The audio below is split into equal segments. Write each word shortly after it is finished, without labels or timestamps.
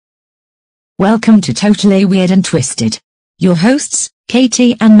Welcome to Totally Weird and Twisted. Your hosts,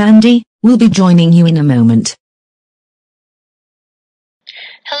 Katie and Mandy, will be joining you in a moment.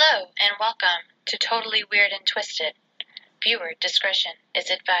 Hello and welcome to Totally Weird and Twisted. Viewer discretion is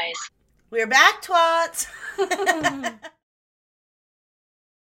advised. We're back, twats!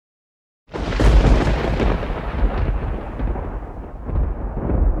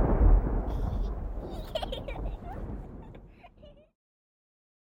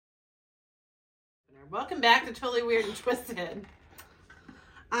 Welcome back to Totally Weird and Twisted.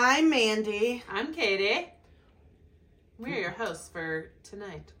 I'm Mandy. I'm Katie. We're your hosts for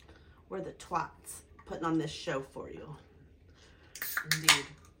tonight. We're the twats putting on this show for you. Indeed.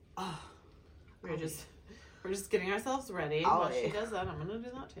 Oh, We're just getting ourselves ready. Oh, While she yeah. does that, I'm gonna do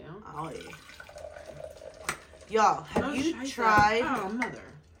that too. oh yeah. Y'all, have you tried... Oh, mother.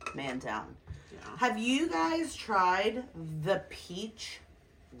 Man down. Yeah. Have you guys tried the peach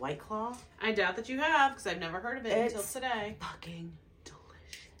White Claw? I doubt that you have, because I've never heard of it until today. Fucking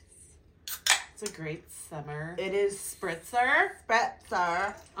delicious. It's a great summer It is spritzer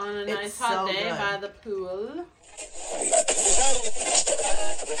spritzer. on a It's nice hot so day good. by the pool.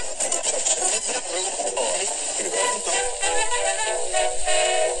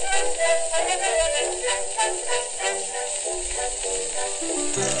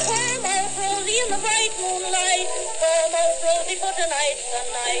 Come out, Rosie, in the bright moonlight. Come out, Rosie, for tonight's the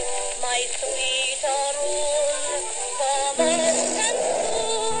night. My sweet Arun. Come out and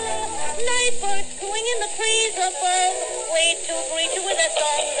cool. Night birds cooing in the trees above. Wait to greet you with a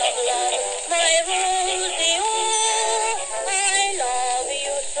song of love. My Rosie, oh, I love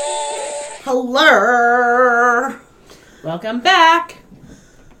you so. Hello. Welcome back.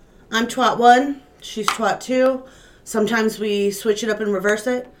 I'm twat 1. She's twat 2. Sometimes we switch it up and reverse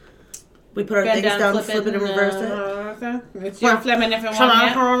it. We put our Bend things down, flip flip it, and reverse it. It's your flimming if you want,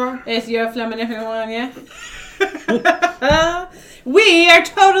 yeah. It's your flimming if you want, yeah. We are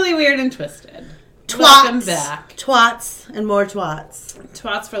Totally Weird and Twisted. Twats. Welcome back. Twats and more twats.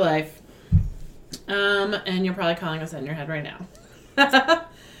 Twats for life. And you're probably calling us in your head right now.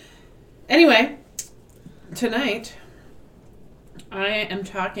 Anyway, tonight I am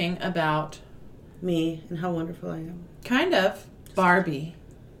talking about Me and how wonderful I am. kind of Barbie.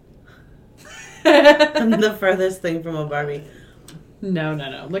 I'm the furthest thing from a Barbie.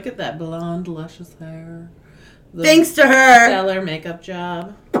 No. Look at that blonde, luscious hair. The Thanks to her. stellar makeup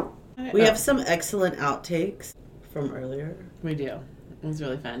job. We have some excellent outtakes from earlier. We do. It was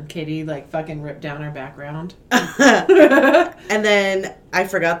really fun. Katie, fucking ripped down our background. And then I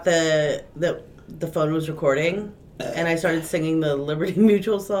forgot the phone was recording, and I started singing the Liberty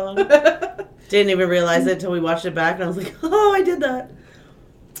Mutual song. Didn't even realize it until we watched it back, and I was like, oh, I did that.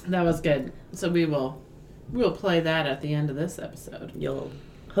 That was good. So we'll play that at the end of this episode.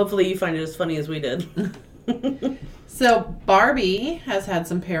 Hopefully you find it as funny as we did. So Barbie has had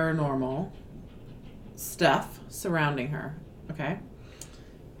some paranormal stuff surrounding her, okay?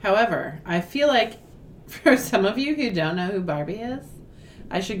 However, I feel like for some of you who don't know who Barbie is,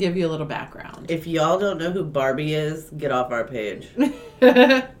 I should give you a little background. If y'all don't know who Barbie is, get off our page.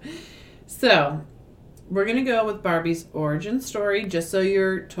 So, we're going to go with Barbie's origin story just so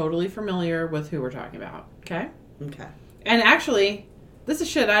you're totally familiar with who we're talking about, okay? Okay. And actually, this is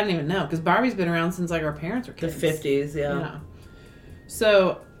shit I didn't even know because Barbie's been around since our parents were The kids. 50s, yeah.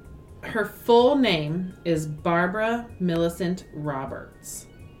 So, her full name is Barbara Millicent Roberts.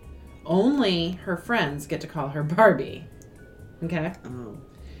 Only her friends get to call her Barbie. Okay? Oh.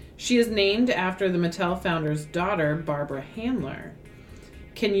 She is named after the Mattel founder's daughter, Barbara Handler.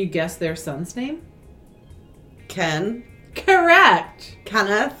 Can you guess their son's name? Ken? Correct!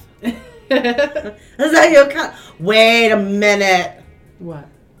 Kenneth? Is that your Ken? Wait a minute. What?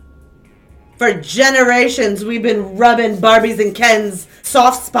 For generations, we've been rubbing Barbies and Ken's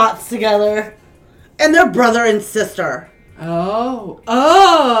soft spots together. And they're brother and sister.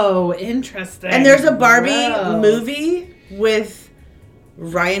 Oh, interesting. And there's a Barbie Whoa. movie with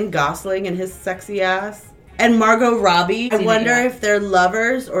Ryan Gosling and his sexy ass. And Margot Robbie. I wonder if they're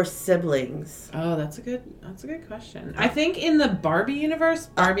lovers or siblings. Oh, that's a good question. I think in the Barbie universe,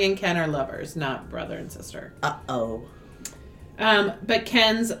 Barbie and Ken are lovers, not brother and sister. Uh-oh. But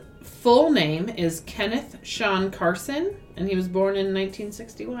Ken's full name is Kenneth Sean Carson, and he was born in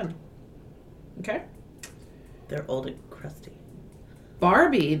 1961. Okay? They're old and crusty.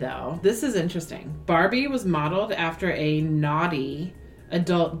 Barbie, though, this is interesting. Barbie was modeled after a naughty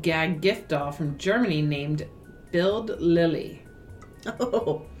adult gag gift doll from Germany named Bild Lily.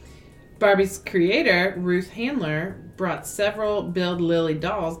 Oh. Barbie's creator, Ruth Handler, brought several Bild Lily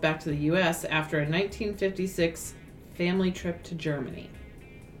dolls back to the U.S. after a 1956 family trip to Germany.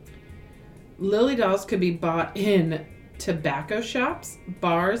 Lily dolls could be bought in tobacco shops,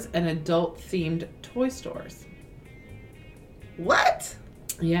 bars, and adult-themed toy stores. What?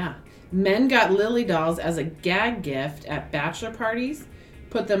 Yeah. Men got Lily dolls as a gag gift at bachelor parties,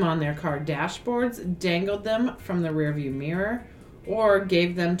 put them on their car dashboards, dangled them from the rearview mirror, or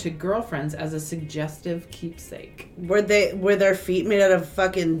gave them to girlfriends as a suggestive keepsake. Were their feet made out of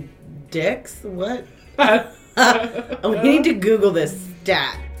fucking dicks? What? We need to Google this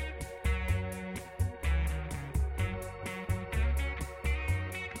stat.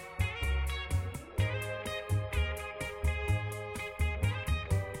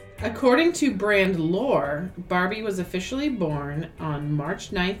 According to brand lore, Barbie was officially born on March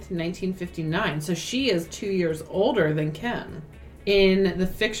 9th, 1959, so she is 2 years older than Ken, in the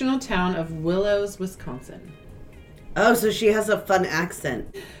fictional town of Willows, Wisconsin. Oh, so she has a fun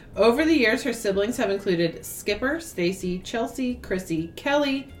accent. Over the years, her siblings have included Skipper, Stacy, Chelsea, Chrissy,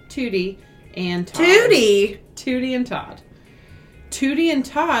 Kelly, Tootie, and Todd. Tootie and Todd. Tootie and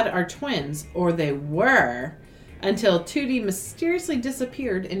Todd are twins, or they were, until Tootie mysteriously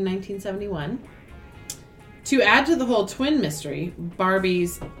disappeared in 1971. To add to the whole twin mystery,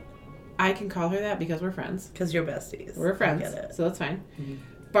 Barbie's... I can call her that because we're friends. Because you're besties. We're friends, I get it. so that's fine. Mm-hmm.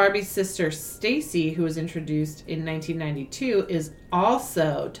 Barbie's sister Stacy, who was introduced in 1992, is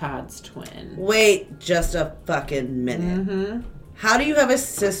also Todd's twin. Wait just a fucking minute. Mm-hmm. How do you have a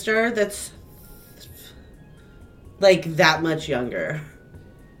sister that's like that much younger?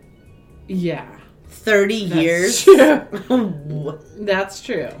 Yeah. 30 years? True. That's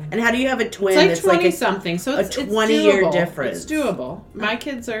true. And how do you have a twin It's like that's 20-something, so it's 20-year doable. difference? It's doable. My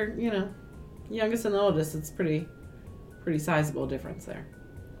kids are, youngest and the oldest. It's pretty sizable difference there.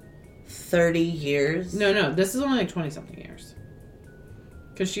 30 years? No. This is only like 20-something years.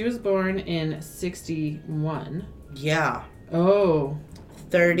 Because she was born in 61. Yeah. Oh.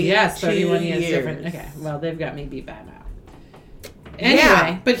 30. Yes, 31 years different. Okay, well, they've got me beat by now. Anyway,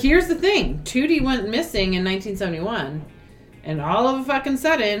 Yeah. But here's the thing. Tootie went missing in 1971, and all of a fucking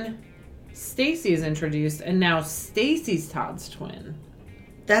sudden, Stacy is introduced, and now Stacy's Todd's twin.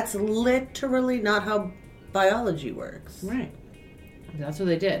 That's literally not how biology works. Right. That's what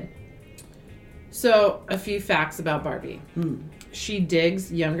they did. So, a few facts about Barbie. She digs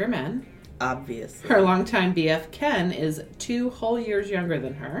younger men. Obviously. Her longtime BF Ken is 2 whole years younger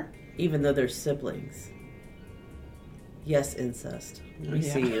than her. Even though they're siblings. Yes, incest. We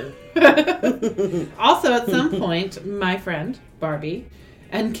see you. Also, at some point, my friend, Barbie,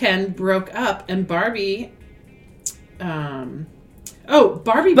 and Ken broke up, and Barbie...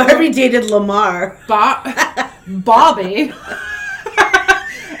 Barbie dated Lamar. Bobby.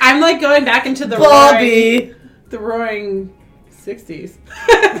 I'm like going back into the roaring 60s.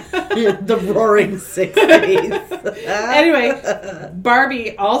 The roaring 60s. Anyway,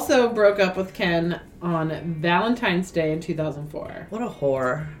 Barbie also broke up with Ken on Valentine's Day in 2004. What a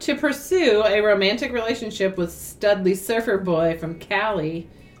whore. To pursue a romantic relationship with studly surfer boy from Cali,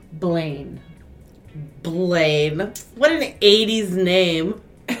 Blaine. Blaine. What an 80s name.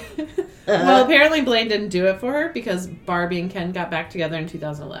 Well, apparently Blaine didn't do it for her because Barbie and Ken got back together in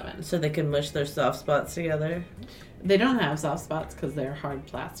 2011. So they can mush their soft spots together? They don't have soft spots because they're hard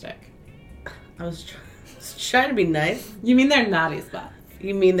plastic. I was trying to be nice. You mean they're naughty spots?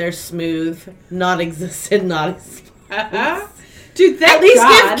 You mean they're smooth, non-existent naughty spots? Dude, thank At least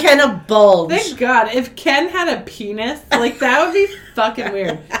God. give Ken a bulge. Thank God. If Ken had a penis, like, that would be fucking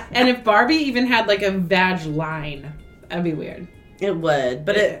weird. And if Barbie even had, like, a vag line, that'd be weird. It would.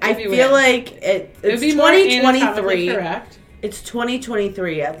 But I feel weird. like it's It would be more 2023. correct. It's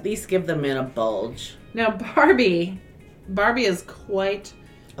 2023. At least give the man a bulge. Now, Barbie is quite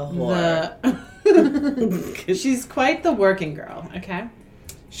A whore. She's quite the working girl, okay?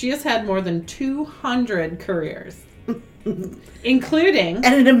 She has had more than 200 careers. Including... And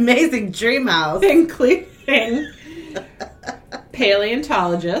an amazing dream house. Including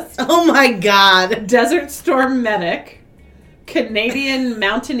paleontologist. Oh my God. Desert storm medic. Canadian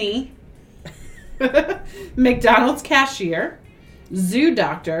mountaineer. McDonald's cashier. Zoo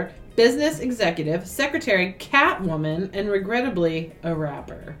doctor. Business executive. Secretary. Catwoman. And regrettably, a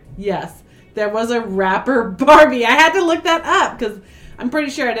rapper. Yes, there was a rapper Barbie. I had to look that up because I'm pretty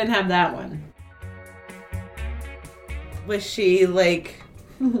sure I didn't have that one. Was she like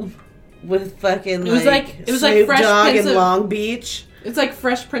with fucking It was like Snoop Fresh Dogg Prince in of- Long Beach It's like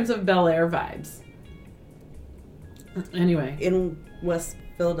Fresh Prince of Bel-Air vibes. Anyway. in West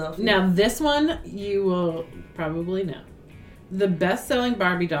Philadelphia? Now, this one you will probably know. The best-selling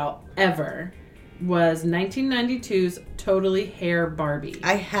Barbie doll ever was 1992's Totally Hair Barbie.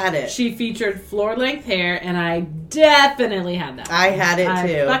 I had it. She featured floor-length hair, and I definitely had that one. I had it,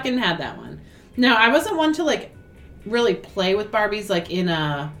 too. I fucking had that one. Now, I wasn't one to, like, really play with Barbies, like, in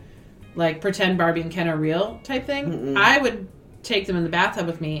a, like, pretend Barbie and Ken are real type thing. Mm-mm. I would take them in the bathtub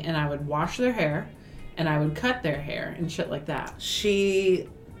with me, and I would wash their hair, and I would cut their hair, and shit like that. She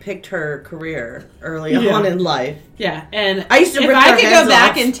picked her career early on in life. Yeah, and I used to if rip I their could heads go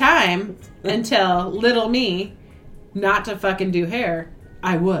back off. in time and tell little me not to fucking do hair,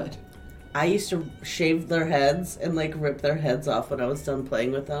 I would. I used to shave their heads and, like, rip their heads off when I was done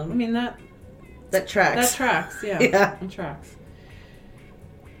playing with them. I mean, that tracks. yeah. Yeah. It tracks.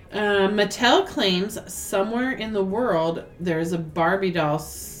 Mattel claims somewhere in the world there's a Barbie doll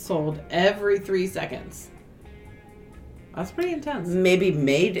sold every 3 seconds. That's pretty intense. Maybe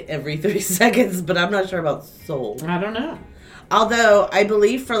made every 3 seconds, but I'm not sure about sold. I don't know. Although, I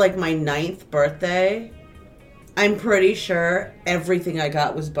believe for, like, my 9th birthday, I'm pretty sure everything I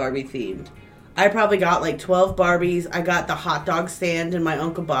got was Barbie themed. I probably got, like, 12 Barbies. I got the hot dog stand, and my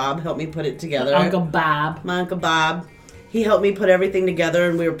Uncle Bob helped me put it together. Uncle Bob. My Uncle Bob. He helped me put everything together,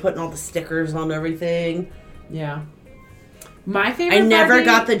 and we were putting all the stickers on everything. Yeah. My favorite I never Barbie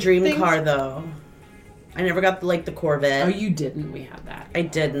got the dream things- car, though. I never got, like, the Corvette. Oh, you didn't. We had that. I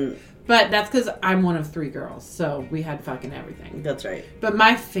didn't. But that's because I'm one of 3 girls, so we had fucking everything. That's right. But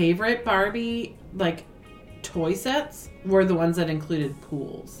my favorite Barbie, like, toy sets were the ones that included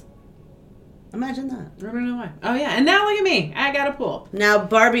pools. Imagine that. I don't know why. Oh, yeah. And now look at me. I got a pool. Now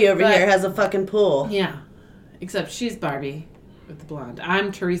Barbie over But- here has a fucking pool. Yeah. Except she's Barbie with the blonde.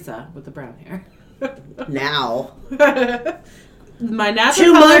 I'm Teresa with the brown hair. Now. My natural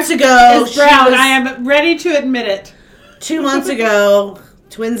 2 color months ago, is brown. she was- I am ready to admit it. 2 months ago,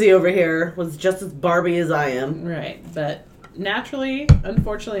 Twinsy over here was just as Barbie as I am. Right. But naturally,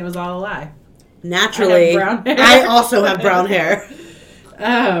 unfortunately, it was all a lie. Naturally, I have brown hair. I also have brown hair.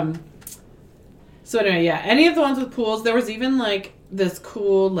 So anyway, yeah. Any of the ones with pools, there was even like this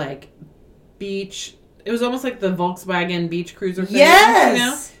cool like beach. It was almost like the Volkswagen beach cruiser thing. Yes! You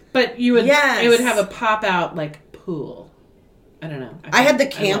know? But you would Yes. it would have a pop out like pool. I don't know. I had the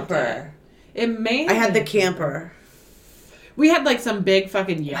loved camper. It may I have had the been- camper. We had like some big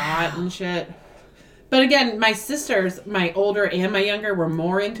fucking yacht and shit. But again, my sisters, my older and my younger, were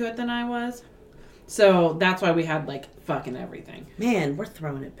more into it than I was. So that's why we had like fucking everything. Man, we're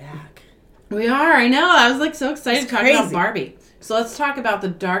throwing it back. We are, I know. I was like so excited It's to talk about crazy. Barbie. So let's talk about the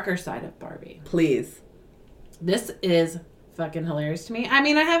darker side of Barbie. Please. This is fucking hilarious to me. I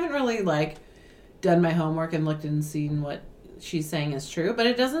mean, I haven't really like done my homework and looked and seen what she's saying is true, but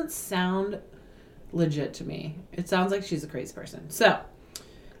it doesn't sound legit to me. It sounds like she's a crazy person. So,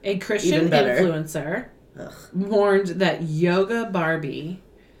 a Christian Even better. influencer Ugh. warned that Yoga Barbie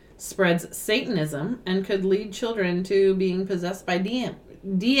spreads Satanism and could lead children to being possessed by demons.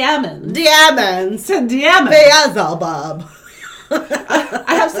 Diamonds. Demons. Beelzebub. I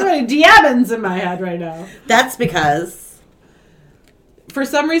have so many demons in my head right now. That's because, For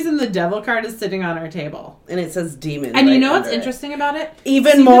some reason, the devil card is sitting on our table. and it says demon. And you right know what's under it. interesting about it?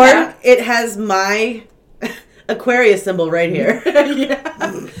 Even See more, that? it has my Aquarius symbol right here.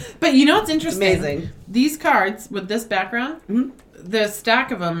 Yeah. But you know what's interesting? Amazing. These cards with this background, Mhm. the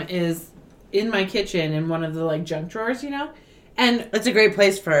stack of them is in my kitchen in one of the like junk drawers, you know? And That's a great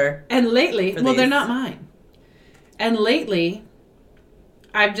place for. lately, For well, they're these. not mine. And lately,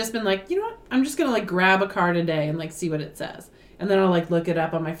 I've just been like, you know what? I'm just going to like grab a card a day and like see what it says. And then I'll like look it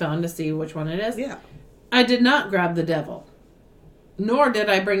up on my phone to see which one it is. Yeah. I did not grab the devil. Nor did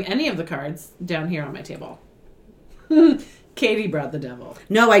I bring any of the cards down here on my table. Katie brought the devil.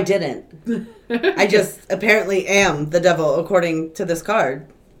 No, I didn't. I just apparently am the devil according to this card.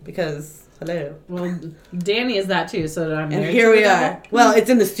 Because, hello. Well, Danny is that too, so I'm And married here to the we devil. are. Well, it's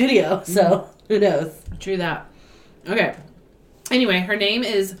in the studio, so who knows? True that. Okay. Anyway, her name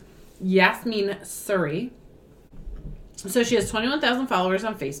is Yasmin Suri. So she has 21,000 followers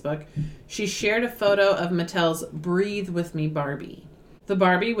on Facebook. She shared a photo of Mattel's Breathe With Me Barbie. The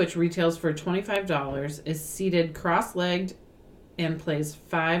Barbie, which retails for $25, is seated cross-legged and plays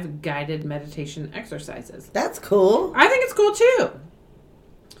 5 guided meditation exercises. That's cool. I think it's cool too.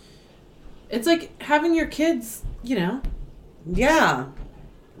 It's like having your kids, you know, Yeah.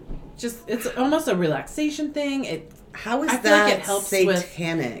 just it's almost a relaxation thing. It How is I feel that like it helps with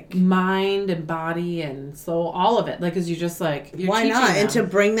satanic? mind and body and soul, all of it. Like, cause you just like you're Why teaching not? And to them.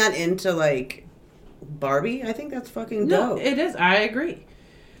 bring that into, like, Barbie, I think that's fucking No, dope. it is. I agree.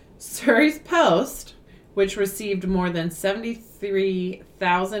 Suri's post, which received more than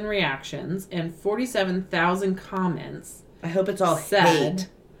 73,000 reactions and 47,000 comments, I hope it's all said, hate.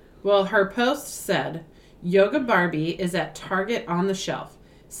 well, her post said, Yoga Barbie is at Target on the shelf.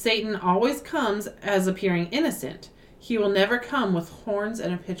 Satan always comes as appearing innocent. He will never come with horns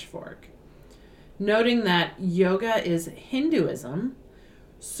and a pitchfork. Noting that yoga is Hinduism,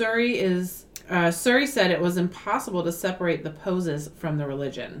 Suri said it was impossible to separate the poses from the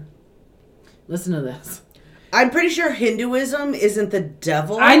religion. Listen to this. I'm pretty sure Hinduism isn't the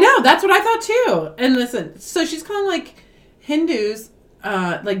devil. I know, that's what I thought too. And listen, so she's calling like Hindus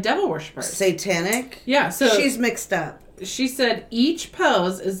like devil worshippers. Satanic? Yeah, so she's mixed up. She said each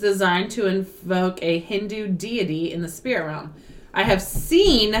pose is designed to invoke a Hindu deity in the spirit realm. I have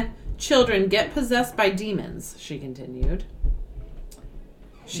seen children get possessed by demons, she continued.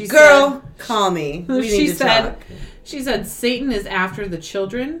 Girl, call me. We need to talk. She said Satan is after the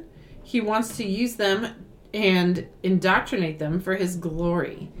children. He wants to use them and indoctrinate them for his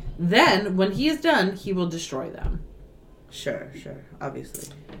glory. Then, when he is done, he will destroy them. Sure,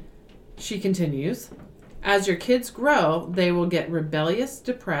 obviously. She continues, as your kids grow, they will get rebellious,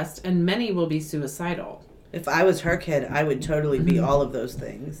 depressed, and many will be suicidal. If I was her kid, I would totally be all of those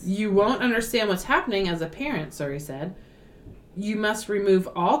things. You won't understand what's happening as a parent, Suri said. You must remove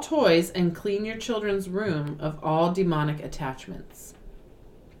all toys and clean your children's room of all demonic attachments.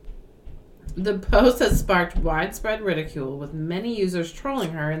 The post has sparked widespread ridicule, with many users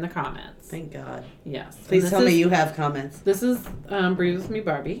trolling her in the comments. Thank God. Yes. Please tell me you have comments. This is Breathe With Me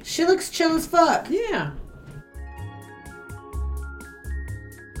Barbie. She looks chill as fuck. Yeah.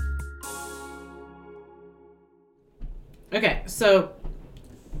 Okay, so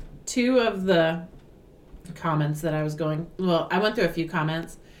 2 of the comments that I was going... Well, I went through a few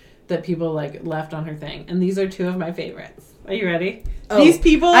comments that people like left on her thing, and these are 2 of my favorites. Are you ready? Oh, these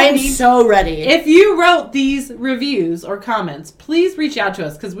people... I'm so ready. If you wrote these reviews or comments, please reach out to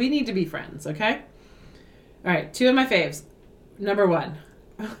us, because we need to be friends, okay? All right, 2 of my faves. Number 1.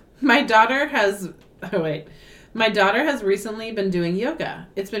 My daughter has recently been doing yoga.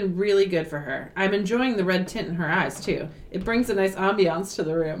 It's been really good for her. I'm enjoying the red tint in her eyes, too. It brings a nice ambiance to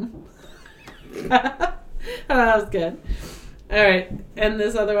the room. Oh, that was good. All right. And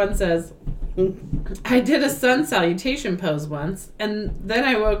this other one says, I did a sun salutation pose once, and then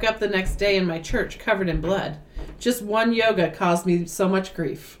I woke up the next day in my church covered in blood. Just one yoga caused me so much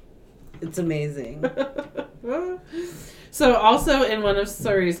grief. It's amazing. So also in one of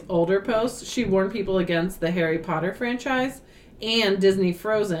Suri's older posts, she warned people against the Harry Potter franchise and Disney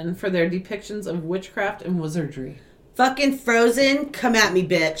Frozen for their depictions of witchcraft and wizardry. Fucking Frozen, come at me,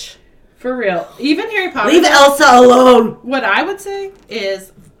 bitch. For real. Even Harry Potter. Leave Elsa alone. What I would say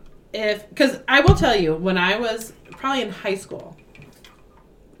is, because I will tell you, when I was probably in high school,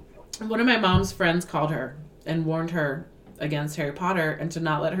 one of my mom's friends called her and warned her against Harry Potter and to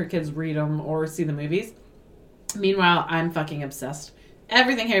not let her kids read them or see the movies. Meanwhile, I'm fucking obsessed.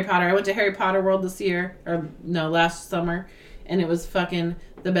 Everything Harry Potter. I went to Harry Potter World last summer, and it was fucking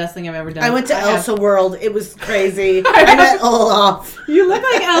the best thing I've ever done. I went to Elsa World. It was crazy. I went all off. You look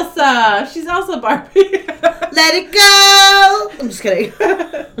like Elsa. She's also Barbie. Let it go. I'm just kidding.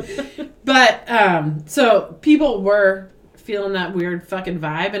 But, so people were feeling that weird fucking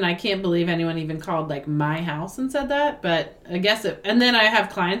vibe, and I can't believe anyone even called, like, my house and said that, but I guess it... And then I have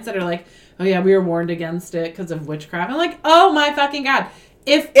clients that are like, oh yeah, we were warned against it because of witchcraft. I'm like, oh my fucking God.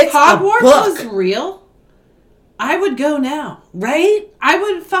 If Hogwarts was real, I would go now. Right? I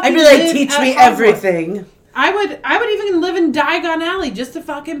would fucking I'd be like, teach me everything. I would even live in Diagon Alley just to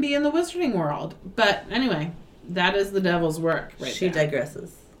fucking be in the wizarding world. But anyway, that is the devil's work right She there.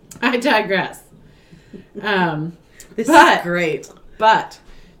 digresses. I digress. This is great. But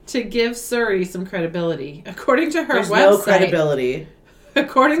to give Suri some credibility, according to her There's website... no credibility.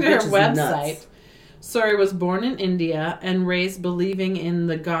 According to her website, nuts. Suri was born in India and raised believing in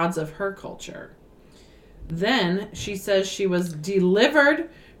the gods of her culture. Then she says she was delivered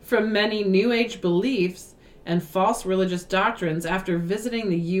from many New Age beliefs and false religious doctrines after visiting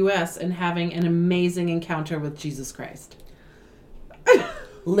the U.S. and having an amazing encounter with Jesus Christ.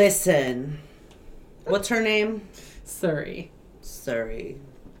 Listen. What's her name? Suri.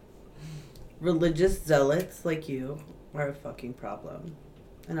 Religious zealots like you are a fucking problem.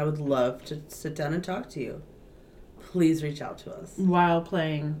 And I would love to sit down and talk to you. Please reach out to us. While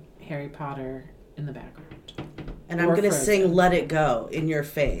playing Harry Potter in the background. And I'm going to sing Let It Go in your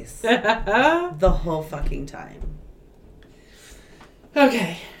face. The whole fucking time.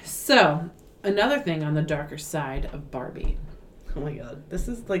 Okay, so another thing on the darker side of Barbie. Oh my God. This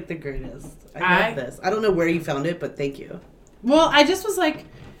is like the greatest. I love this. I don't know where you found it, but thank you. Well, I just was like...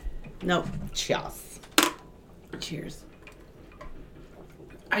 No. Cheers. Cheers.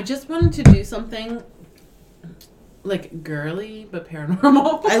 I just wanted to do something like girly but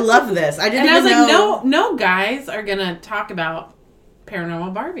paranormal. I love this. I was like, no guys are gonna talk about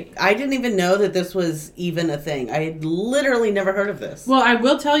Paranormal Barbie. I didn't even know that this was even a thing. I had literally never heard of this. Well, I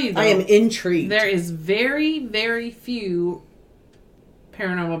will tell you, though. I am intrigued. There is very, very few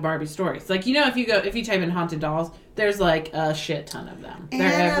Paranormal Barbie stories. Like, you know, if you type in haunted dolls, there's like a shit ton of them.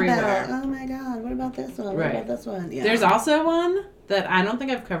 They're everywhere. Oh my god, what about this one? Right. What about this one? Yeah. There's also one that I don't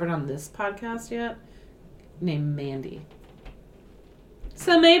think I've covered on this podcast yet, named Mandy.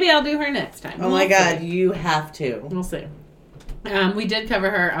 So maybe I'll do her next time. Oh my god, you have to. We'll see. We did cover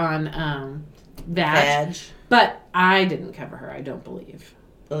her on Vag. but I didn't cover her, I don't believe.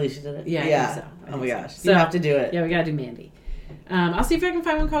 Alicia did it? Yeah, I think so. Oh my gosh. So. You have to do it. Yeah, we gotta do Mandy. I'll see if I can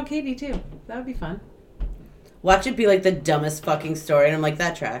find one called Katie, too. That would be fun. Watch it be like the dumbest fucking story, and I'm like,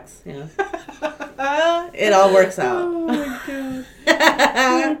 that tracks. Yeah. It all works out. Oh my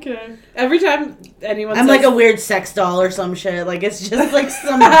god. Okay. Every time anyone I'm says, like a weird sex doll or some shit. Like, it's just like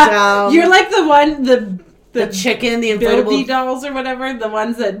some dumb... You're like the one, the chicken, the Bilby inflatable... dolls or whatever, the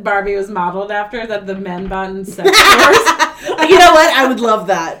ones that Barbie was modeled after that the men bought in sex stores. You know what? I would love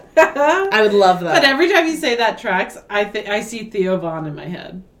that. I would love that. But every time you say that tracks, I see Theo Vaughn in my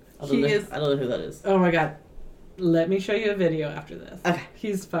head. I don't know who that is. Oh my god. Let me show you a video after this. Okay.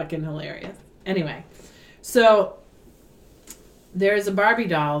 He's fucking hilarious. Anyway, so there's a Barbie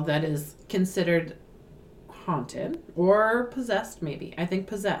doll that is considered haunted or possessed, maybe. I think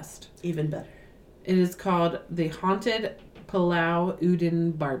possessed. Even better. It is called the Haunted Palau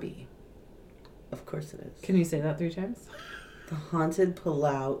Udin Barbie. Of course it is. Can you say that 3 times? The Haunted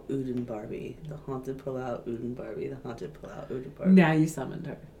Palau Udin Barbie. The Haunted Palau Udin Barbie. The Haunted Palau Udin Barbie. Now you summoned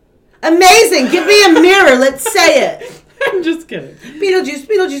her. Amazing! Give me a mirror. Let's say it. I'm just kidding. Beetlejuice,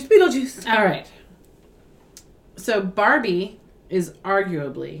 Beetlejuice, Beetlejuice. All right. So Barbie is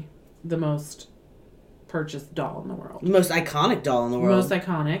arguably the most purchased doll in the world. Most iconic doll in the world. Most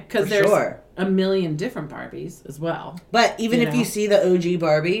iconic. Because there's a million different Barbies as well. But even if you see the OG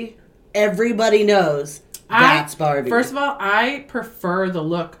Barbie, everybody knows that's Barbie. First of all, I prefer the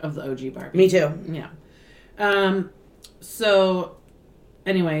look of the OG Barbie. Me too. Yeah. So,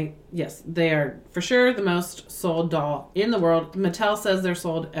 anyway, yes, they are for sure the most sold doll in the world. Mattel says they're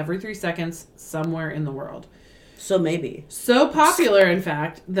sold every 3 seconds somewhere in the world. So maybe. So popular, in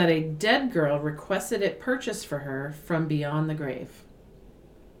fact, that a dead girl requested it purchased for her from beyond the grave.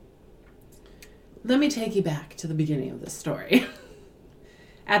 Let me take you back to the beginning of this story.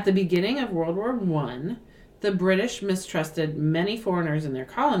 At the beginning of World War I, the British mistrusted many foreigners in their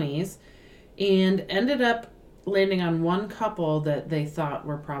colonies and ended up landing on one couple that they thought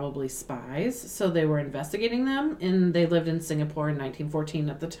were probably spies. So they were investigating them, and they lived in Singapore in 1914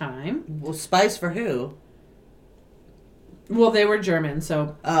 at the time. Well, spies for who? Well, they were German,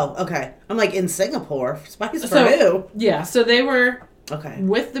 so... Oh, okay. I'm like, in Singapore? Spies for who? Yeah, so they were okay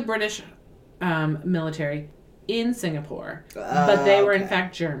with the British military in Singapore, but they were in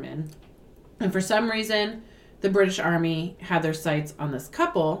fact German. And for some reason, the British Army had their sights on this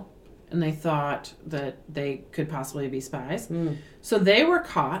couple, and they thought that they could possibly be spies. So they were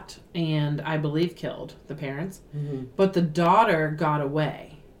caught and, I believe, killed, the parents. But the daughter got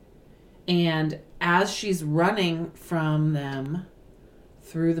away. And as she's running from them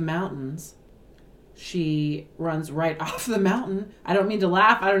through the mountains, she runs right off the mountain. I don't mean to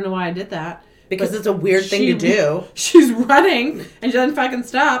laugh. I don't know why I did that. Because it's a weird thing to do. She's running, and she doesn't fucking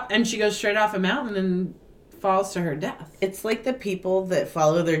stop, and she goes straight off a mountain and falls to her death. It's like the people that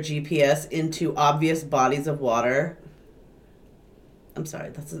follow their GPS into obvious bodies of water. I'm sorry,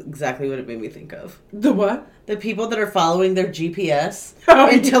 that's exactly what it made me think of. The what? The people that are following their GPS Oh,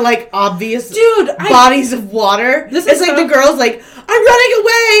 into like obvious bodies of water. This it's is like so... the girl's like, I'm running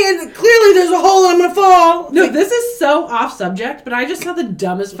away and clearly there's a hole and I'm gonna fall. No, this is so off subject, but I just saw the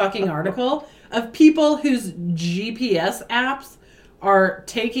dumbest fucking article of people whose GPS apps are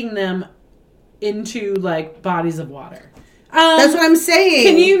taking them into like bodies of water. That's what I'm saying.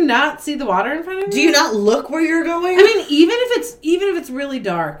 Can you not see the water in front of you? Do you not look where you're going? I mean, even if it's really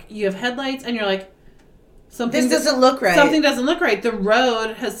dark, you have headlights and you're like, this doesn't look right. Something doesn't look right. The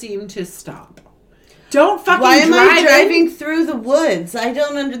road has seemed to stop. Don't fucking Why am drive I driving through the woods? I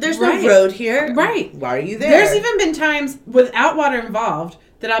don't there's no road here. Right. Why are you there? There's even been times without water involved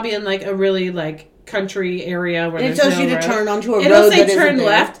that I'll be in like a really like country area where and there's it tells no you to road. turn onto a road. It'll say that turn isn't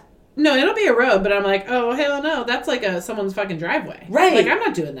left. there. No, it'll be a road, but I'm like, oh hell no, that's like someone's fucking driveway. Right. Like I'm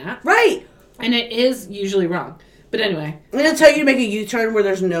not doing that. Right. And it is usually wrong. But anyway. And it'll tell you to make a U-turn where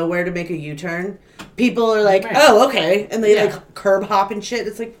there's nowhere to make a U-turn. People are like, oh, okay. And they like curb hop and shit.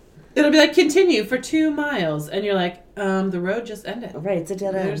 It's like... It'll be like, continue for 2 miles. And you're like, the road just ended. Right, it's a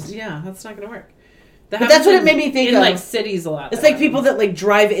dead end. Yeah, that's not going to work. But that's what it made me think in of. like cities a lot. It's like people that like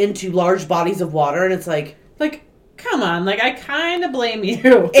drive into large bodies of water and it's like... come on. Like, I kind of blame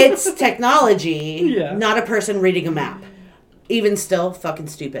you. It's technology, Yeah. not a person reading a map. Even still, fucking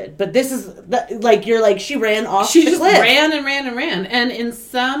stupid. But this is, like, you're like, she ran off She the just cliff. ran and ran and ran. And in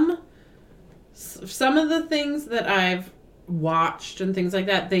some of the things that I've watched and things like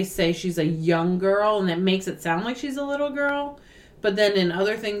that, they say she's a young girl, and it makes it sound like she's a little girl. But then in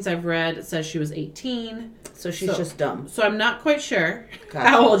other things I've read, it says she was 18. So she's just dumb. So I'm not quite sure Gotcha.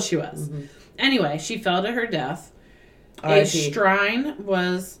 how old she was. Mm-hmm. Anyway, she fell to her death. A shrine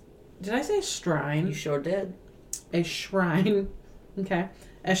was... Did I say shrine? You sure did. A shrine. Okay.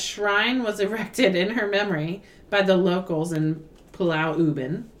 A shrine was erected in her memory by the locals in Pulau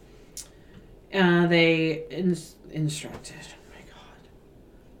Ubin. They instructed... Oh my God.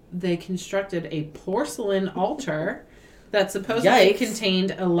 They constructed a porcelain altar that supposedly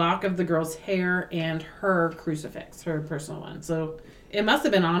contained a lock of the girl's hair and her crucifix, her personal one. So it must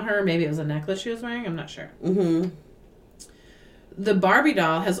have been on her. Maybe it was a necklace she was wearing. I'm not sure. Mm-hmm. The Barbie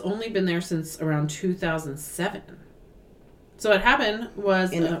doll has only been there since around 2007. So what happened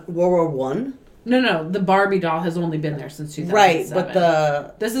was... In World War One? No. The Barbie doll has only been there since 2007. Right,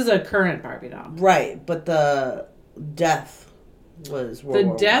 but This is a current Barbie doll. Right, but the death was World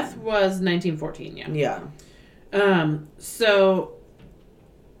War The death One. was 1914, yeah. Yeah. So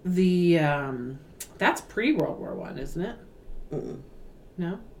the that's pre-World War One, isn't it? Mm-mm.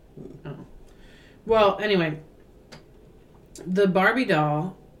 No? Oh. Well, anyway, the Barbie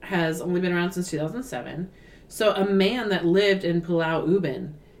doll has only been around since 2007. So a man that lived in Pulau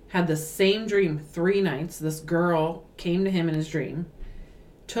Ubin had the same dream 3 nights. This girl came to him in his dream,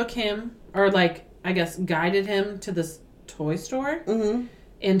 took him, or like, I guess, guided him to this toy store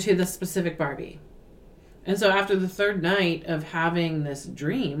into the specific Barbie. And so after the 3rd night of having this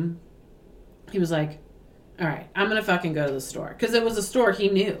dream, he was like, all right, I'm going to fucking go to the store. Because it was a store he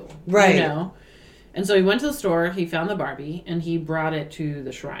knew. Right. You know? And so he went to the store, he found the Barbie, and he brought it to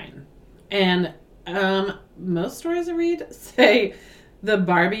the shrine. And most stories I read say the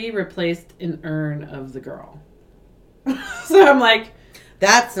Barbie replaced an urn of the girl. So I'm like...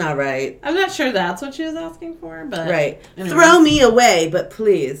 That's not right. I'm not sure that's what she was asking for, but... Right. Anyway. Throw me away, but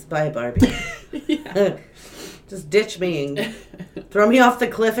please, buy a Barbie. Yeah. Just ditch me and throw me off the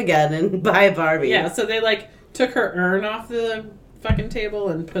cliff again and buy a Barbie. Yeah, so they, like, took her urn off the fucking table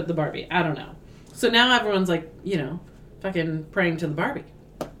and put the Barbie. I don't know. So now everyone's, like, you know, fucking praying to the Barbie.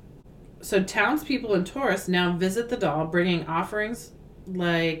 So townspeople and tourists now visit the doll, bringing offerings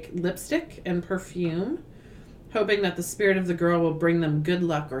like lipstick and perfume, hoping that the spirit of the girl will bring them good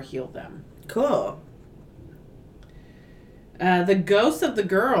luck or heal them. Cool. The ghost of the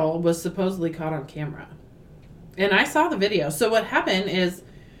girl was supposedly caught on camera. And I saw the video. So what happened is,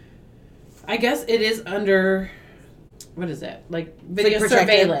 I guess it is under, what is it? Like video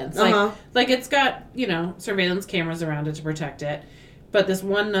surveillance. Like it's got, you know, surveillance cameras around it to protect it. But this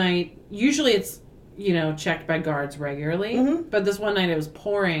one night, usually it's, you know, checked by guards regularly. Mm-hmm. But this one night it was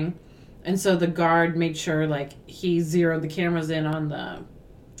pouring. And so the guard made sure, like, he zeroed the cameras in on the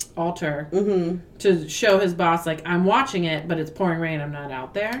altar to show his boss, like, I'm watching it, but it's pouring rain. I'm not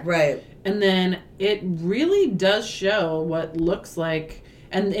out there. Right. And then it really does show what looks like,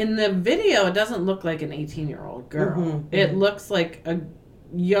 and in the video, it doesn't look like an 18-year-old girl. It looks like a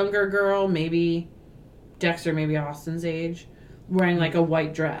younger girl, maybe Dexter, maybe Austin's age, wearing, like, a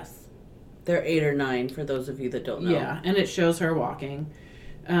white dress. They're 8 or 9, for those of you that don't know. Yeah, and it shows her walking.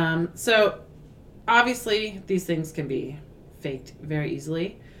 So, obviously, these things can be faked very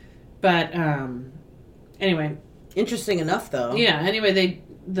easily. But, anyway. Interesting enough, though. Yeah, anyway,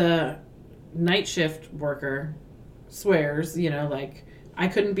 the night shift worker swears, you know, like, I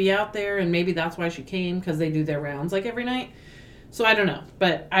couldn't be out there, and maybe that's why she came, because they do their rounds, like, every night. So, I don't know,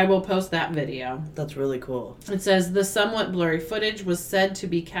 but I will post that video. That's really cool. It says, the somewhat blurry footage was said to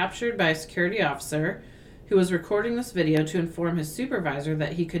be captured by a security officer who was recording this video to inform his supervisor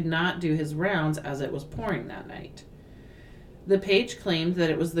that he could not do his rounds as it was pouring that night. The page claimed that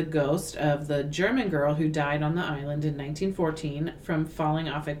it was the ghost of the German girl who died on the island in 1914 from falling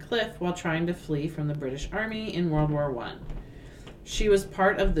off a cliff while trying to flee from the British Army in World War I. She was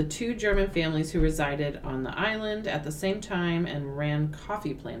part of the 2 German families who resided on the island at the same time and ran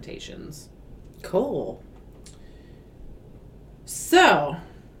coffee plantations. Cool. So,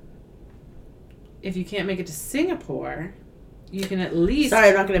 if you can't make it to Singapore, you can at least... Sorry,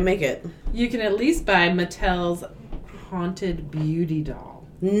 I'm not going to make it. You can at least buy Mattel's Haunted Beauty doll.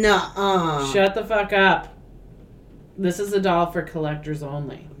 Nuh-uh. Shut the fuck up. This is a doll for collectors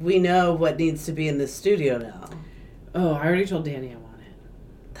only. We know what needs to be in this studio now. Oh, I already told Danny I want it.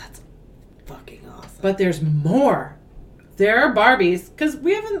 That's fucking awesome. But there's more. there are Barbies, because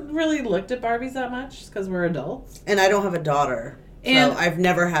we haven't really looked at Barbies that much, because we're adults. And I don't have a daughter. And so I've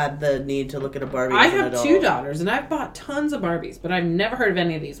never had the need to look at a Barbie I as an have adult. 2 daughters, and I've bought tons of Barbies, but I've never heard of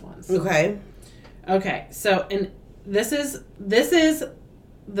any of these ones. Okay. Okay, so, and this is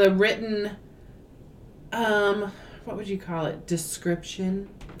the written, what would you call it? Description?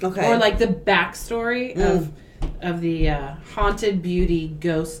 Okay. Or like the backstory of the haunted beauty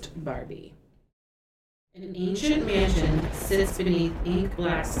ghost Barbie. An ancient mansion sits beneath ink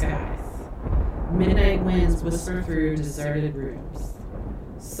black skies. Midnight winds whisper through deserted rooms.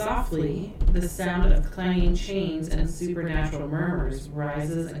 Softly, the sound of clanging chains and supernatural murmurs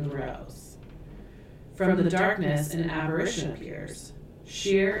rises and grows. From the darkness, an apparition appears,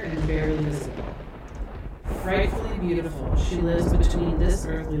 sheer and barely visible. Frightfully beautiful, she lives between this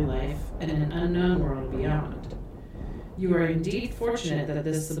earthly life and an unknown world beyond. You are indeed fortunate that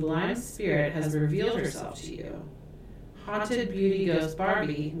this sublime spirit has revealed herself to you. Haunted beauty ghost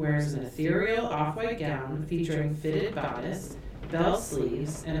Barbie wears an ethereal off-white gown featuring fitted bodice, bell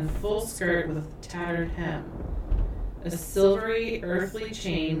sleeves, and a full skirt with tattered hem. A silvery, earthly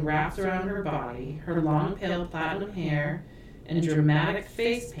chain wraps around her body, her long pale platinum hair and dramatic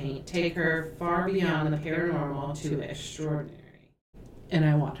face paint take her far beyond the paranormal to extraordinary. And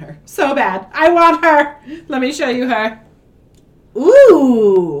I want her. So bad. I want her! Let me show you her.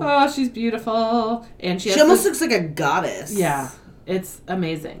 Ooh! Oh, she's beautiful. And she almost looks like a goddess. Yeah. It's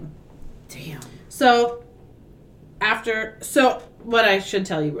amazing. Damn. So what I should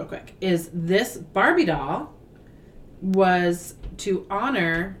tell you real quick is this Barbie doll was to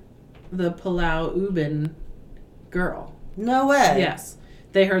honor the Palau Ubin girl. No way. Yes.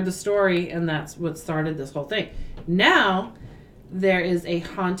 They heard the story, and that's what started this whole thing. Now, there is a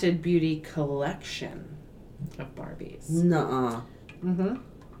haunted beauty collection of Barbies. Nuh-uh. Mm-hmm.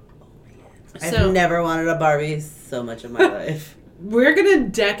 I've never wanted a Barbie so much in my life. We're going to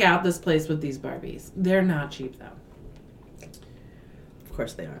deck out this place with these Barbies. They're not cheap, though. Of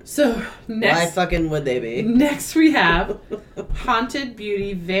course they aren't. So, next... Why fucking would they be? Next we have Haunted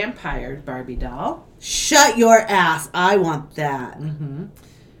Beauty Vampire Barbie doll. Shut your ass. I want that. Mm-hmm.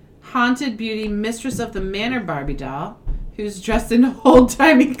 Haunted Beauty Mistress of the Manor Barbie doll, who's dressed in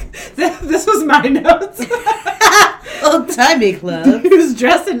old-timey... This was my notes. Old-timey clothes. Who's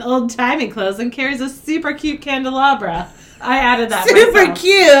dressed in old-timey clothes and carries a super cute candelabra. I added that Super myself.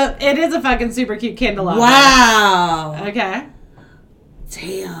 cute. It is a fucking super cute candelabra. Wow. Okay.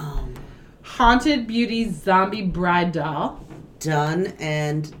 Damn. Haunted Beauty Zombie Bride doll. Done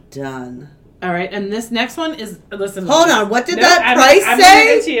and done. All right, and this next one is... Listen. Hold on, what did that price I'm say?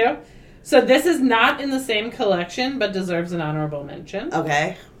 giving it to you. So this is not in the same collection, but deserves an honorable mention.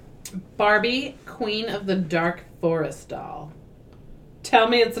 Okay. Barbie, Queen of the Dark Forest doll. Tell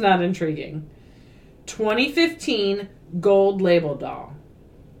me it's not intriguing. 2015 gold label doll,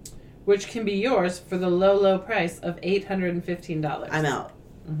 which can be yours for the low, low price of $815. I'm out.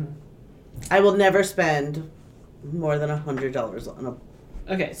 Mm-hmm. I will never spend more than $100 on a...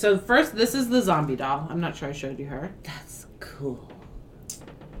 Okay, so first, this is the zombie doll. I'm not sure I showed you her. That's cool.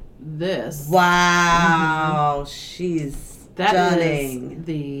 This. Wow. She's That stunning. is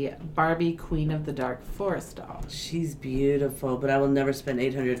the Barbie Queen of the Dark Forest doll. She's beautiful, but I will never spend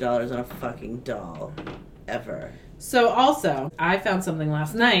 $800 on a fucking doll. Ever. So also, I found something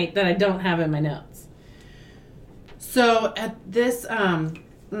last night that I don't have in my notes. So at this,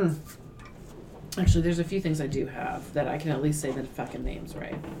 actually, there's a few things I do have that I can at least say the fucking names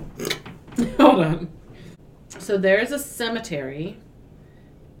right. Hold on. So there's a cemetery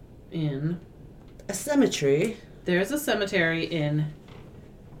in... A cemetery? There's a cemetery in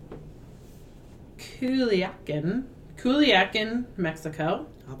Culiacan, Mexico.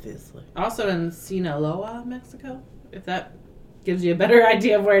 Obviously. Also in Sinaloa, Mexico. If that gives you a better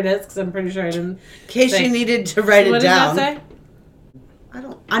idea of where it is, because I'm pretty sure I didn't. In case you needed to write it down. What does that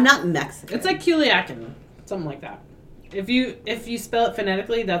say? I'm not Mexican. It's like Culiacan, something like that. If you spell it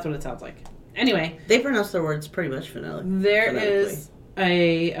phonetically, that's what it sounds like. Anyway, they pronounce their words pretty much phonetically. There is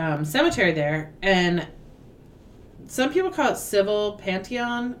a cemetery there, and some people call it Civil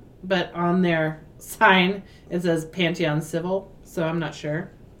Pantheon, but on their sign it says Pantheon Civil, so I'm not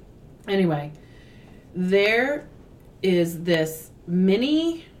sure. Anyway, there is this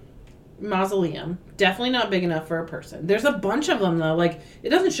mini mausoleum, definitely not big enough for a person. There's a bunch of them though, like it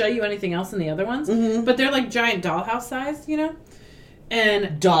doesn't show you anything else in the other ones, but they're like giant dollhouse size, you know?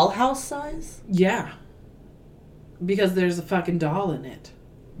 And dollhouse size? Yeah. Because there's a fucking doll in it.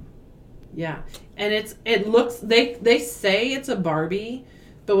 Yeah. And it looks, they say it's a Barbie,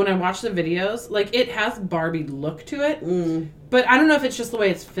 but when I watch the videos, like it has Barbie look to it. But I don't know if it's just the way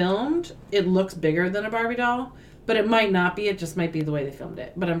it's filmed. It looks bigger than a Barbie doll. But it might not be. It just might be the way they filmed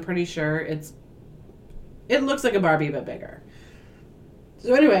it. But I'm pretty sure it looks like a Barbie, but bigger.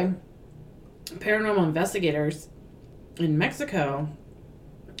 So anyway, paranormal investigators in Mexico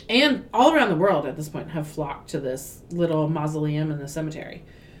and all around the world at this point have flocked to this little mausoleum in the cemetery.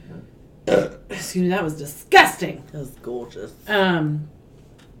 Excuse me, that was disgusting. That was gorgeous. 7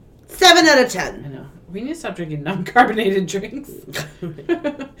 out of 10. I know. We need to stop drinking non-carbonated drinks.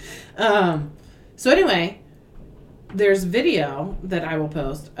 So anyway, there's video that I will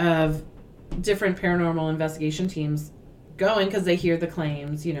post of different paranormal investigation teams going because they hear the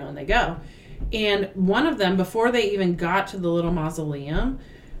claims, and they go. And one of them, before they even got to the little mausoleum,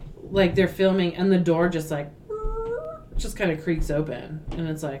 like they're filming and the door just kind of creaks open. And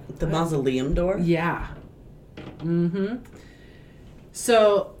it's like... The mausoleum door? Yeah. Mm-hmm.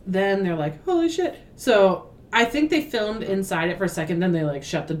 So then they're like, holy shit. So I think they filmed inside it for a second, then they like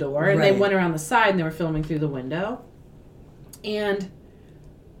shut the door and they went around the side and they were filming through the window. And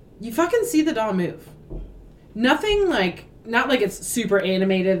you fucking see the doll move. Nothing like, not like it's super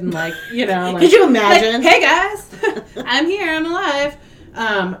animated and like, like, could you imagine? Like, hey guys, I'm here, I'm alive.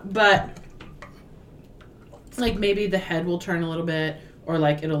 But like maybe the head will turn a little bit or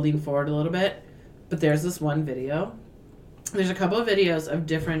like it'll lean forward a little bit. But there's this one video. There's a couple of videos of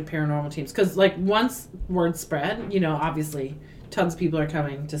different paranormal teams. Because, like, once word spread, obviously tons of people are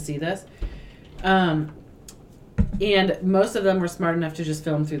coming to see this. And most of them were smart enough to just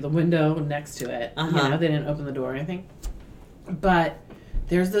film through the window next to it. They didn't open the door or anything. But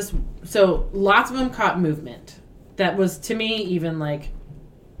there's this... So, lots of them caught movement. That was, to me, even, like,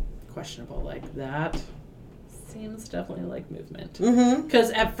 questionable. Like, that seems definitely like movement.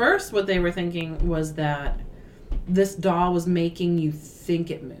 Because at first, what they were thinking was that this doll was making you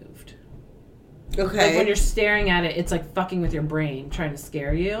think it moved. Okay. Like when you're staring at it, it's like fucking with your brain, trying to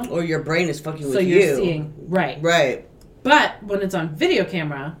scare you. Or your brain is fucking with you. So you're seeing, right. Right. But when it's on video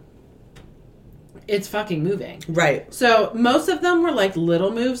camera, it's fucking moving. Right. So most of them were like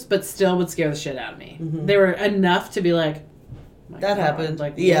little moves, but still would scare the shit out of me. They were enough to be like, that happened.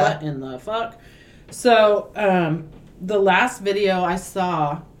 Like, what in the fuck? So, the last video I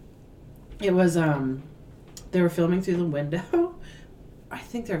saw, it was, they were filming through the window. I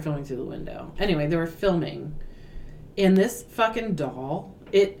think they were filming through the window. Anyway, they were filming. And this fucking doll,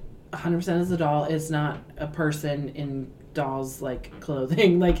 it 100% is a doll. It's not a person in doll's, like,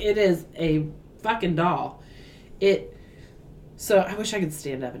 clothing. Like, it is a fucking doll. So, I wish I could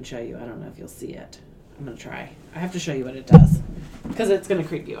stand up and show you. I don't know if you'll see it. I'm going to try. I have to show you what it does. Because it's going to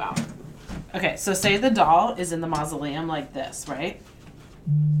creep you out. Okay, so say the doll is in the mausoleum like this, right?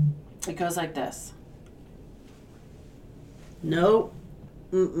 It goes like this. Nope.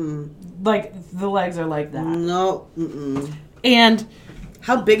 Mm-mm. Like, the legs are like that. No. Mm-mm. And...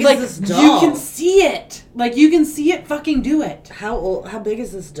 How big is like, this doll? You can see it. Like, you can see it fucking do it. How big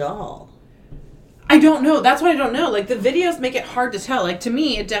is this doll? I don't know. That's what I don't know. Like, the videos make it hard to tell. Like, to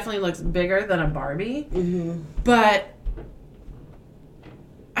me, it definitely looks bigger than a Barbie. But...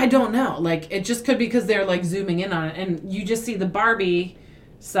 I don't know. Like, it just could be because they're, like, zooming in on it. And you just see the Barbie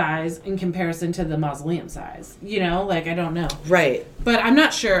size in comparison to the mausoleum size. Like, I don't know. Right. But I'm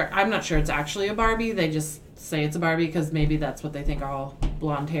not sure. I'm not sure it's actually a Barbie. They just say it's a Barbie because maybe that's what they think all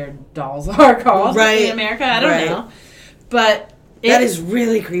blonde-haired dolls are called in America. I don't know. But that is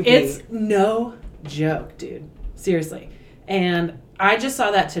really creepy. It's no joke, dude. Seriously. And I just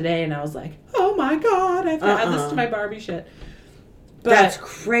saw that today, and I was like, oh, my God. I have to add this to my Barbie shit. But, that's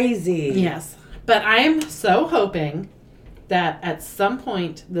crazy. Yes. But I'm so hoping that at some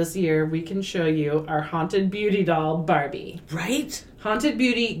point this year we can show you our Haunted Beauty doll Barbie. Right? Haunted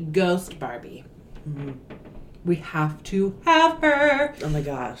Beauty Ghost Barbie. We have to have her. Oh my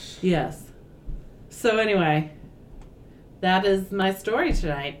gosh. Yes. So anyway, that is my story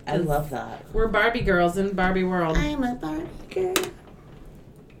tonight. I love that. We're Barbie girls in Barbie world. I'm a Barbie girl.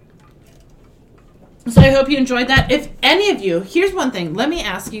 So I hope you enjoyed that. If any of you, here's one thing. Let me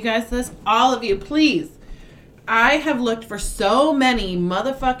ask you guys this. All of you, please. I have looked for so many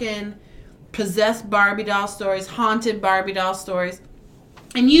motherfucking possessed Barbie doll stories, haunted Barbie doll stories.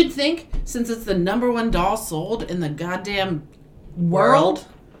 And you'd think, since it's the #1 doll sold in the goddamn world,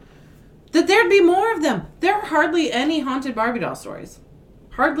 that there'd be more of them. There are hardly any haunted Barbie doll stories.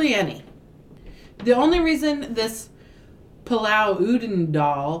 Hardly any. The only reason this Palau Uden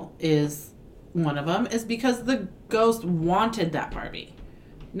doll is one of them is because the ghost wanted that Barbie,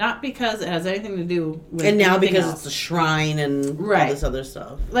 not because it has anything to do with. And now because else. it's a shrine and all this other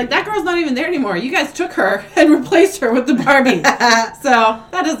stuff. Like, that girl's not even there anymore. You guys took her and replaced her with the Barbie. So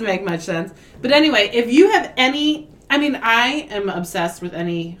that doesn't make much sense. But anyway, if you have any, I am obsessed with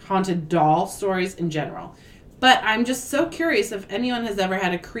any haunted doll stories in general. But I'm just so curious if anyone has ever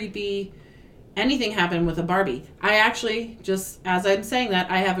had a creepy anything happen with a Barbie. I actually, just as I'm saying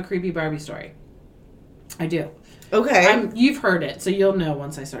that, I have a creepy Barbie story. I do. Okay. You've heard it, so you'll know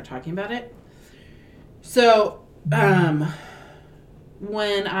once I start talking about it. So,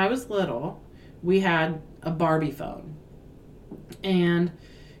 when I was little, we had a Barbie phone. And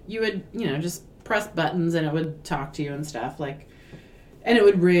you would, just press buttons and it would talk to you and stuff. And it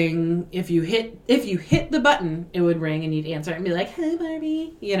would ring. If you hit the button, it would ring and you'd answer it and be like, "Hi,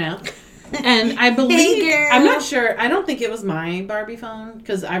 Barbie," And I believe, Hey, girl. I'm not sure, I don't think it was my Barbie phone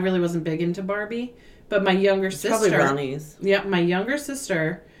because I really wasn't big into Barbie. But my younger sister. Probably Ronnie's. Yeah, my younger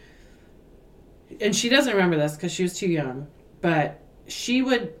sister, and she doesn't remember this because she was too young, but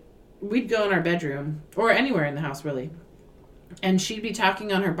we'd go in our bedroom, or anywhere in the house really, and she'd be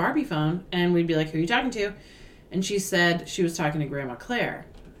talking on her Barbie phone, and we'd be like, "Who are you talking to?" And she said she was talking to Grandma Claire,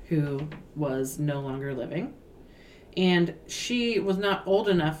 who was no longer living. And she was not old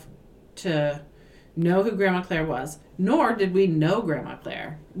enough to know who Grandma Claire was, nor did we know Grandma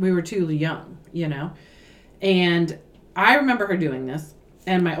Claire. We were too young, And I remember her doing this,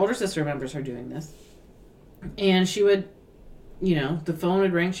 and my older sister remembers her doing this. And she would, the phone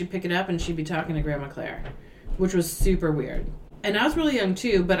would ring, she'd pick it up, and she'd be talking to Grandma Claire, which was super weird. And I was really young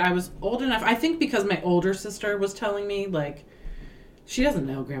too, but I was old enough. I think because my older sister was telling me, she doesn't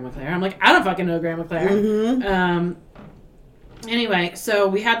know Grandma Claire. I'm like, I don't fucking know Grandma Claire. Mm-hmm. Anyway, so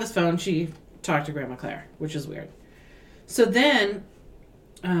we had this phone. She talked to Grandma Claire, which is weird. So then,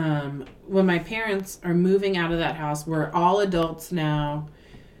 when my parents are moving out of that house, we're all adults now.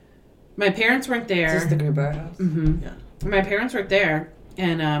 My parents weren't there. Is this the Greenbrier house? Mm-hmm. Yeah. My parents weren't there,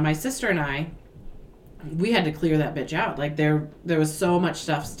 and my sister and I, we had to clear that bitch out. There was so much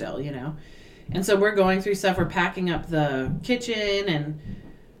stuff still, And so we're going through stuff. We're packing up the kitchen, and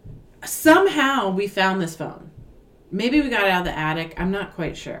somehow we found this phone. Maybe we got it out of the attic. I'm not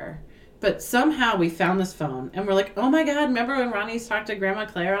quite sure. But somehow we found this phone, and we're like, oh my God, remember when Ronnie's talked to Grandma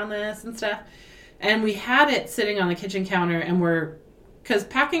Claire on this and stuff? And we had it sitting on the kitchen counter, and because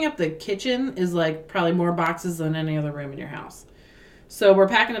packing up the kitchen is probably more boxes than any other room in your house. So we're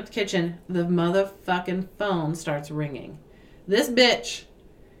packing up the kitchen. The motherfucking phone starts ringing. This bitch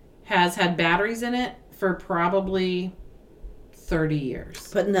has had batteries in it for probably 30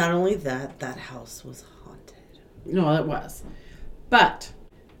 years. But not only that house was haunted. No, it was. But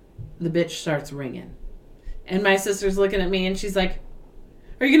the bitch starts ringing. And my sister's looking at me and she's like,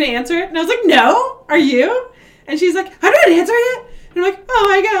 "Are you going to answer it?" And I was like, "No. Are you?" And she's like, "I didn't answer it." And I'm like, "Oh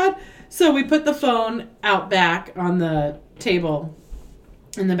my God." So we put the phone out back on the table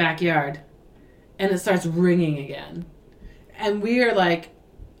in the backyard, and it starts ringing again. And we are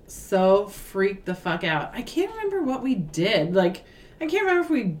so freaked the fuck out. I can't remember what we did. I can't remember if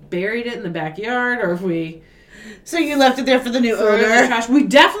we buried it in the backyard or if we... So you left it there for the new owner? Trash. We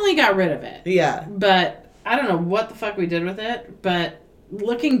definitely got rid of it. Yeah. But I don't know what the fuck we did with it. But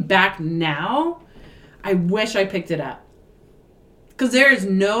looking back now, I wish I picked it up. Because there is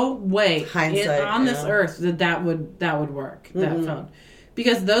no way on this earth that would work, that phone.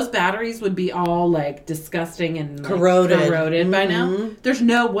 Because those batteries would be all disgusting and corroded by now. There's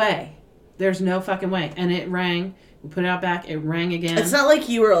no way. There's no fucking way. And it rang. We put it out back. It rang again. It's not like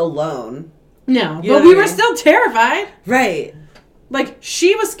you were alone. No, but we were still terrified. Right.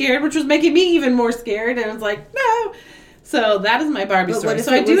 She was scared, which was making me even more scared. And I was like, no. So that is my Barbie story.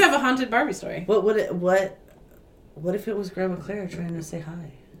 So I do have a haunted Barbie story. What if it was Grandma Claire trying to say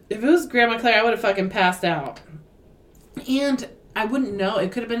hi? If it was Grandma Claire, I would have fucking passed out. And I wouldn't know.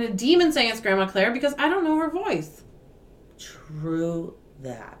 It could have been a demon saying it's Grandma Claire because I don't know her voice. True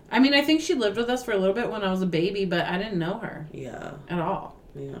that. I mean, I think she lived with us for a little bit when I was a baby, but I didn't know her. Yeah. At all.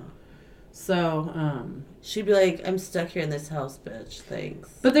 Yeah. So, she'd be like, "I'm stuck here in this house, bitch. Thanks."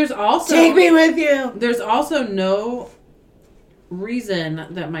 But there's also... Take me with you! There's also no reason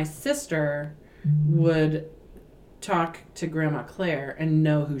that my sister would talk to Grandma Claire and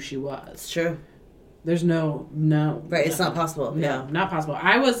know who she was. It's true. There's no. Right, it's not possible. No, Yeah. not possible.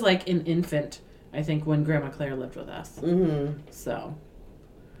 I was an infant, I think, when Grandma Claire lived with us. Mm-hmm. So.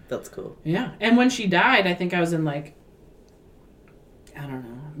 That's cool. Yeah. And when she died, I think I was in I don't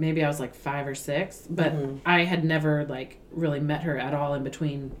know, maybe I was 5 or 6, but I had never really met her at all in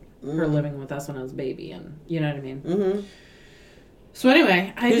between her living with us when I was a baby, and you know what I mean? Mm-hmm. So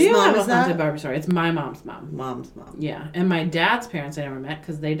anyway, I do have a haunted Barbie story. It's my mom's mom. Mom's mom. Yeah. And my dad's parents I never met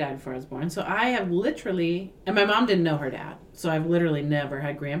because they died before I was born. So I have literally, and my mom didn't know her dad, so I've literally never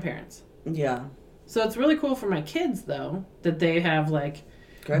had grandparents. Yeah. So it's really cool for my kids, though, that they have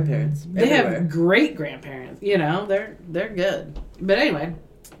grandparents. They everywhere. have great grandparents. They're good. But anyway,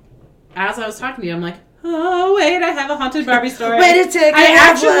 as I was talking to you, I'm like, Oh, wait, I have a haunted Barbie story. Wait a second, I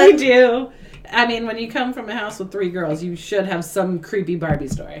have actually one. do. I mean, when you come from a house with 3 girls, you should have some creepy Barbie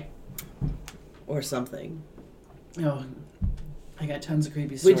story. Or something. Oh, I got tons of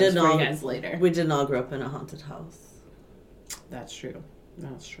creepy stories for you guys later. We didn't all grow up in a haunted house. That's true.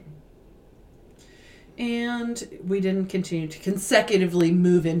 That's true. And we didn't continue to consecutively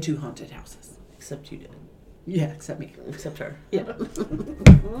move into haunted houses. Except you did. Yeah, except me. Except her. Yeah.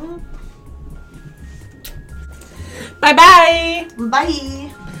 Bye-bye.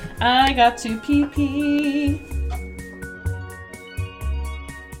 Bye. I got to pee-pee.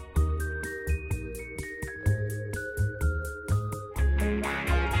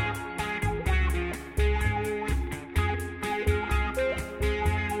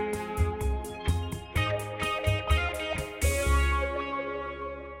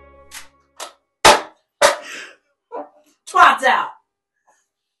 Twats out.